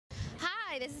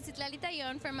Hi, this is Zitlalit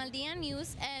Ayllón from Ayllón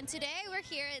News, and today we're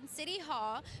here in City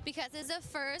Hall because it's the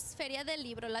first Feria del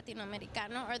Libro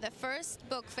Latinoamericano, or the first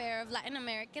book fair of Latin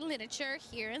American literature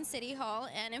here in City Hall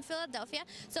and in Philadelphia.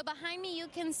 So behind me you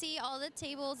can see all the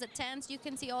tables, the tents, you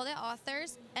can see all the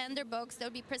authors and their books. They'll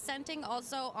be presenting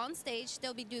also on stage.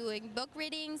 They'll be doing book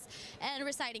readings and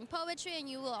reciting poetry, and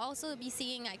you will also be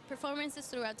seeing like performances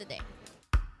throughout the day.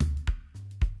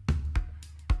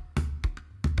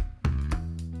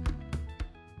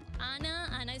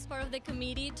 Anna is part of the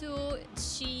committee too.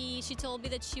 She told me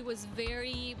that she was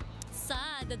very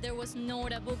sad that there was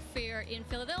not a book fair in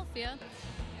Philadelphia.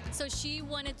 So she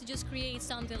wanted to just create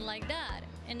something like that.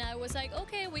 And I was like,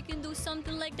 okay, we can do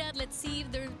something like that. Let's see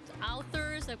if there's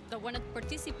authors that want to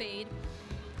participate.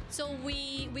 So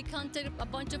we contacted a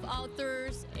bunch of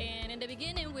authors, and in the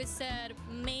beginning we said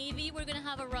maybe we're gonna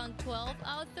have around 12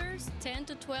 authors, 10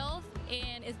 to 12,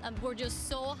 and we're just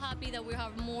so happy that we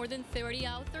have more than 30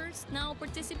 authors now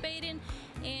participating,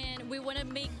 and we want to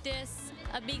make this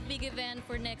a big event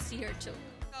for next year too.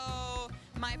 So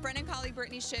my friend and colleague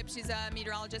Brittany Shipp, she's a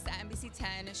meteorologist at NBC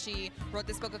 10. She wrote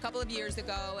this book a couple of years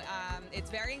ago. It's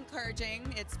very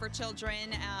encouraging. It's for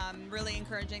children, really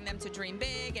encouraging them to dream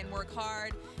big and work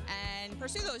hard and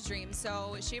pursue those dreams.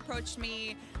 So she approached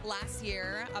me last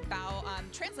year about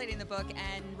translating the book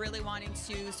and really wanting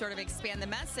to sort of expand the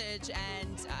message,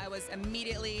 and I was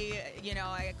immediately,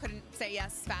 I couldn't say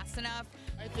yes fast enough.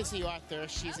 This is the author.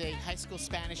 She's a high school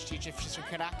Spanish teacher. She's from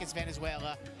Caracas,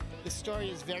 Venezuela. The story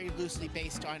is very loosely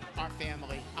based on our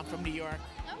family. I'm from New York,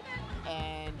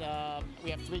 and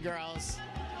we have 3 girls,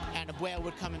 and Abuela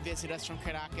would come and visit us from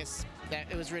Caracas.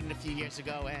 It was written a few years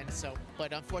ago,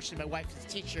 but unfortunately my wife is a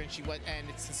teacher, and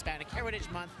it's Hispanic Heritage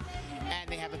Month, and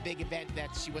they have a big event that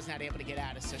she was not able to get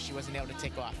out of, so she wasn't able to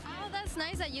take off. Oh, that's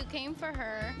nice that you came for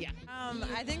her. Yeah.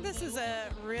 I think this is a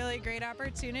really great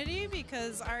opportunity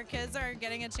because our kids are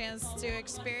getting a chance to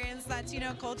experience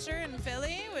Latino culture in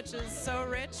Philly, which is so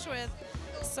rich with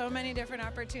so many different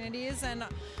opportunities. And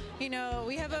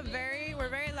we're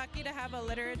very lucky to have a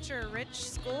literature-rich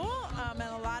school and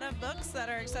a lot of books that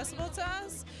are accessible to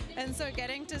us. And so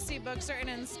getting to see books written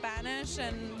in Spanish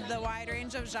and the wide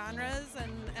range of genres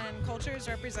and cultures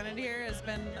represented here has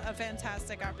been a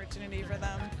fantastic opportunity for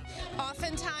them.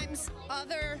 Oftentimes,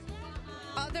 other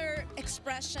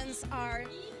expressions are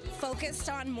focused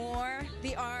on more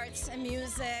the arts and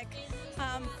music,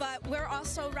 but we're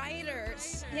also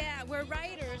writers. Yeah, we're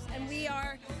writers, and we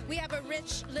have a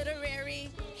rich literary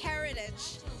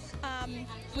heritage.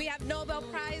 We have Nobel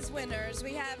Prize winners.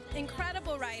 We have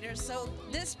incredible writers. So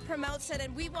this promotes it,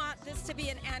 and we want this to be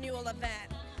an annual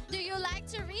event. Do you like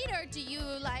to read, or do you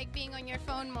like being on your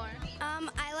phone more?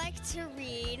 I like to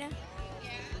read.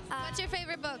 What's your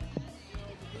favorite book?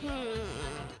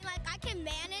 Like, I can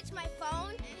manage my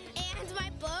phone and my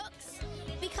books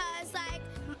because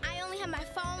I only have my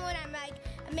phone when I'm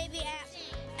maybe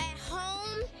at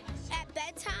home at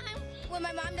bedtime when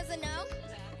my mom doesn't know.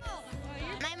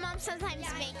 My mom sometimes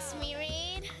makes me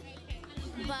read,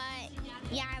 but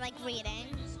yeah, I like reading.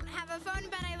 I have a phone,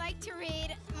 but I like to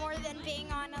read more than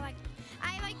being on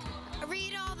I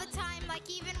read all the time, like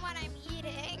even when I'm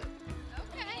eating.